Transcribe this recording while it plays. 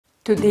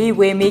Today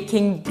we're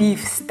making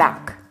beef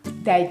stock.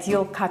 The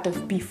ideal cut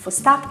of beef for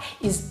stock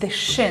is the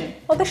shin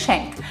or the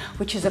shank,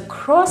 which is a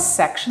cross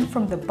section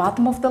from the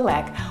bottom of the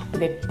leg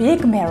with a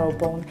big marrow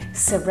bone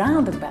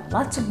surrounded by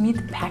lots of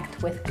meat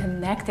packed with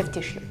connective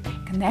tissue.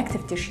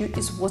 Connective tissue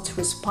is what's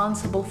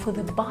responsible for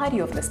the body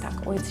of the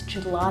stock or its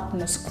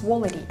gelatinous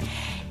quality,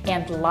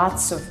 and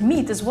lots of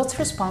meat is what's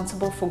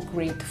responsible for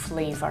great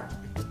flavor.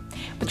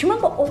 But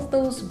remember all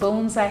those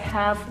bones I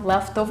have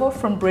left over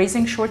from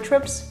braising short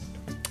ribs?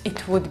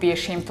 It would be a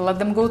shame to let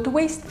them go to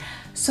waste,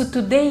 so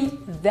today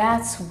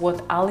that's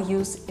what I'll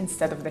use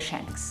instead of the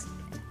shanks.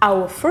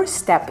 Our first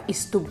step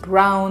is to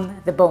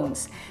brown the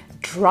bones.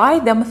 Dry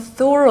them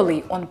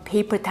thoroughly on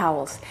paper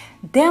towels.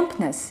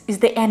 Dampness is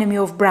the enemy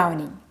of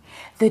browning.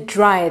 The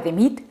drier the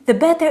meat, the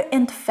better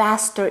and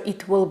faster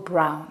it will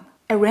brown.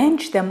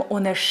 Arrange them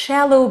on a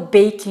shallow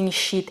baking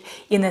sheet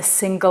in a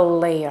single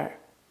layer.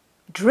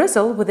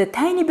 Drizzle with a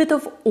tiny bit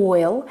of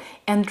oil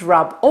and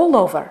rub all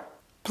over.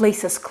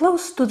 Place as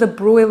close to the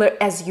broiler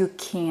as you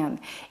can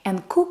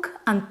and cook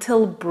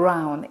until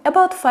brown,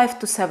 about 5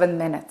 to 7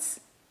 minutes.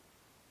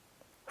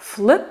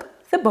 Flip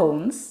the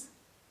bones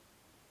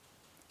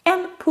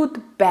and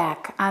put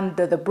back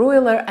under the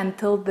broiler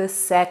until the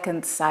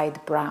second side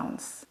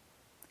browns.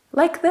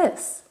 Like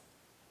this.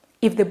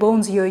 If the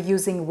bones you're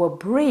using were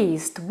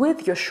braised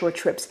with your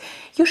short ribs,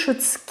 you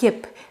should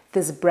skip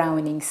this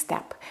browning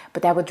step,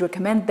 but I would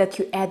recommend that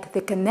you add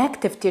the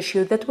connective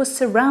tissue that was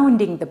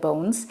surrounding the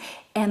bones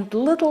and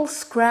little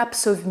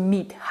scraps of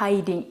meat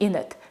hiding in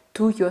it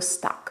to your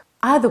stock.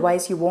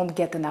 Otherwise, you won't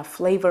get enough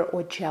flavor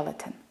or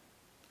gelatin.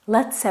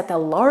 Let's set a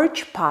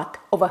large pot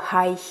over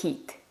high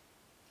heat.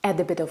 Add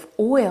a bit of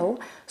oil,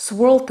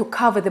 swirl to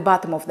cover the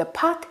bottom of the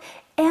pot,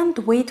 and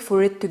wait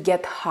for it to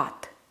get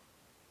hot.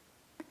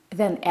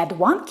 Then add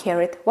 1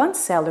 carrot, 1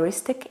 celery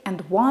stick,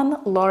 and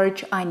 1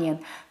 large onion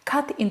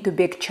cut into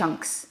big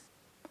chunks.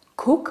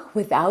 Cook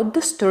without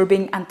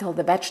disturbing until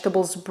the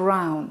vegetables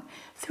brown,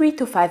 3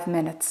 to 5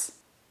 minutes.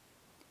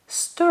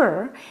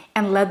 Stir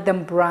and let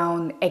them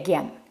brown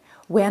again.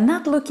 We are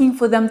not looking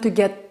for them to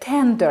get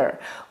tender,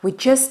 we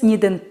just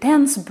need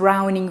intense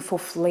browning for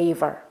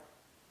flavor.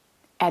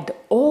 Add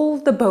all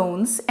the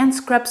bones and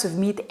scraps of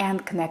meat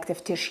and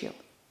connective tissue.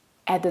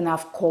 Add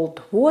enough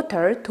cold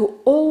water to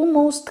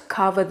almost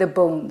cover the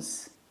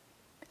bones.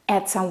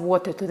 Add some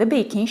water to the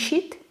baking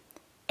sheet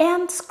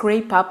and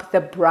scrape up the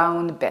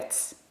brown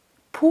bits.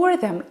 Pour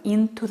them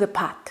into the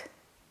pot.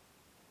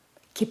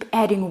 Keep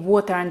adding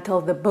water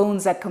until the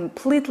bones are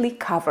completely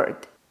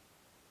covered.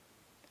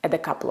 Add a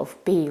couple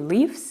of bay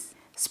leaves,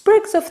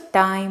 sprigs of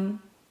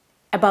thyme,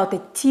 about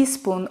a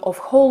teaspoon of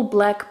whole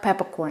black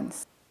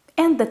peppercorns,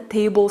 and a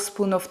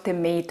tablespoon of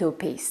tomato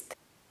paste.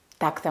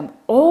 Tuck them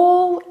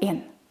all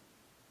in.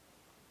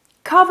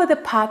 Cover the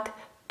pot,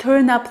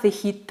 turn up the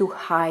heat to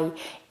high,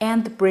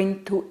 and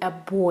bring to a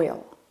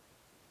boil.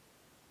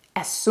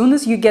 As soon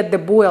as you get the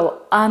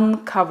boil,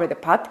 uncover the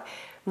pot,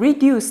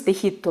 reduce the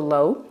heat to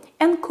low,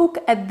 and cook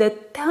at the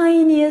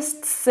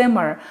tiniest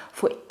simmer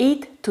for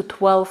 8 to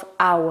 12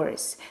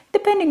 hours,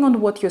 depending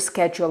on what your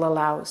schedule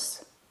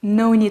allows.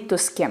 No need to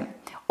skim.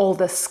 All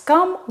the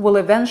scum will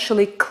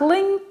eventually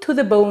cling to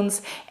the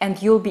bones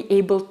and you'll be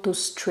able to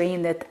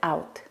strain it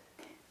out.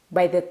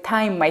 By the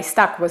time my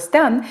stock was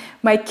done,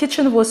 my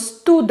kitchen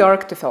was too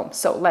dark to film,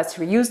 so let's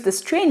reuse the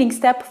straining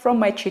step from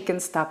my chicken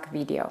stock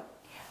video.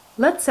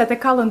 Let's set a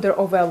colander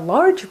over a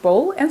large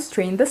bowl and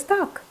strain the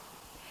stock.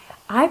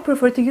 I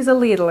prefer to use a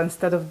ladle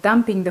instead of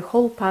dumping the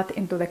whole pot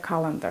into the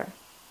colander.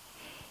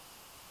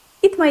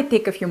 It might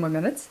take a few more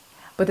minutes,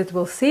 but it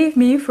will save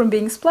me from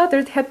being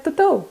splattered head to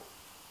toe.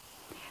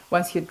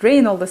 Once you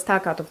drain all the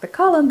stock out of the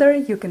colander,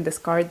 you can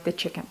discard the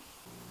chicken.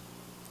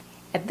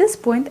 At this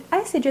point,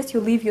 I suggest you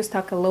leave your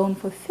stock alone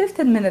for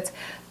 15 minutes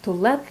to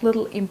let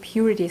little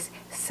impurities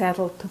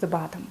settle to the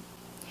bottom.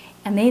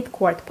 An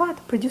 8-quart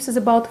pot produces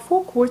about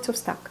 4 quarts of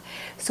stock,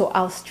 so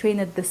I'll strain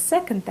it the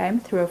second time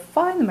through a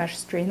fine mesh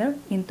strainer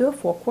into a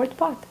 4-quart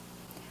pot.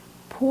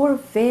 Pour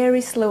very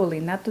slowly,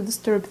 not to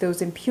disturb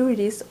those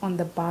impurities on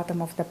the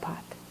bottom of the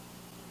pot.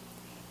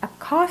 A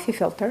coffee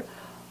filter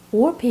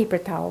or paper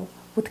towel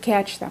would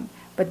catch them,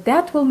 but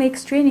that will make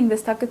straining the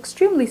stock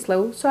extremely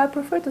slow, so I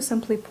prefer to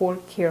simply pour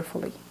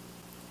carefully.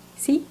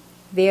 See,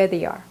 there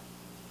they are.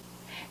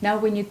 Now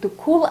we need to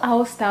cool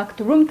our stock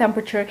to room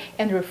temperature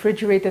and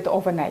refrigerate it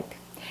overnight.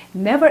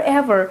 Never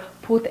ever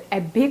put a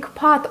big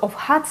pot of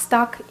hot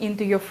stock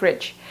into your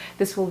fridge.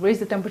 This will raise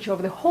the temperature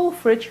of the whole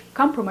fridge,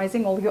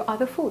 compromising all your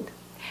other food.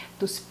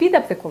 To speed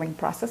up the cooling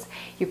process,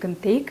 you can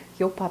take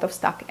your pot of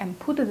stock and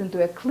put it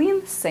into a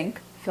clean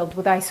sink filled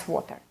with ice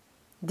water.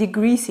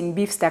 Degreasing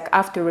beef stock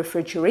after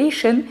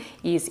refrigeration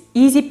is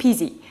easy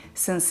peasy,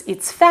 since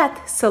its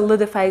fat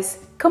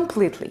solidifies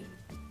completely.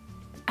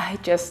 I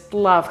just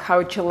love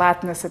how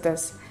gelatinous it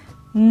is.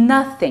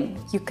 Nothing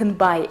you can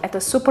buy at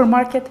a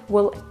supermarket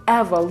will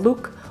ever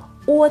look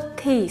or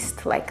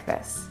taste like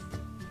this.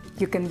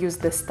 You can use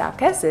the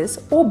stock as is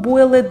or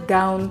boil it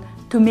down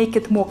to make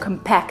it more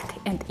compact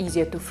and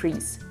easier to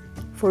freeze.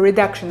 For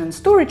reduction and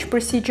storage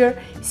procedure,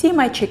 see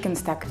my chicken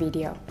stock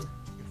video.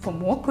 For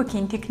more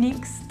cooking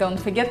techniques, don't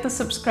forget to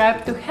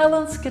subscribe to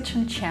Helen's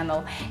Kitchen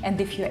channel.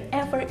 And if you're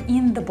ever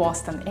in the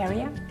Boston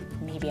area,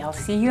 maybe I'll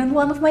see you in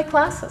one of my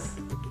classes.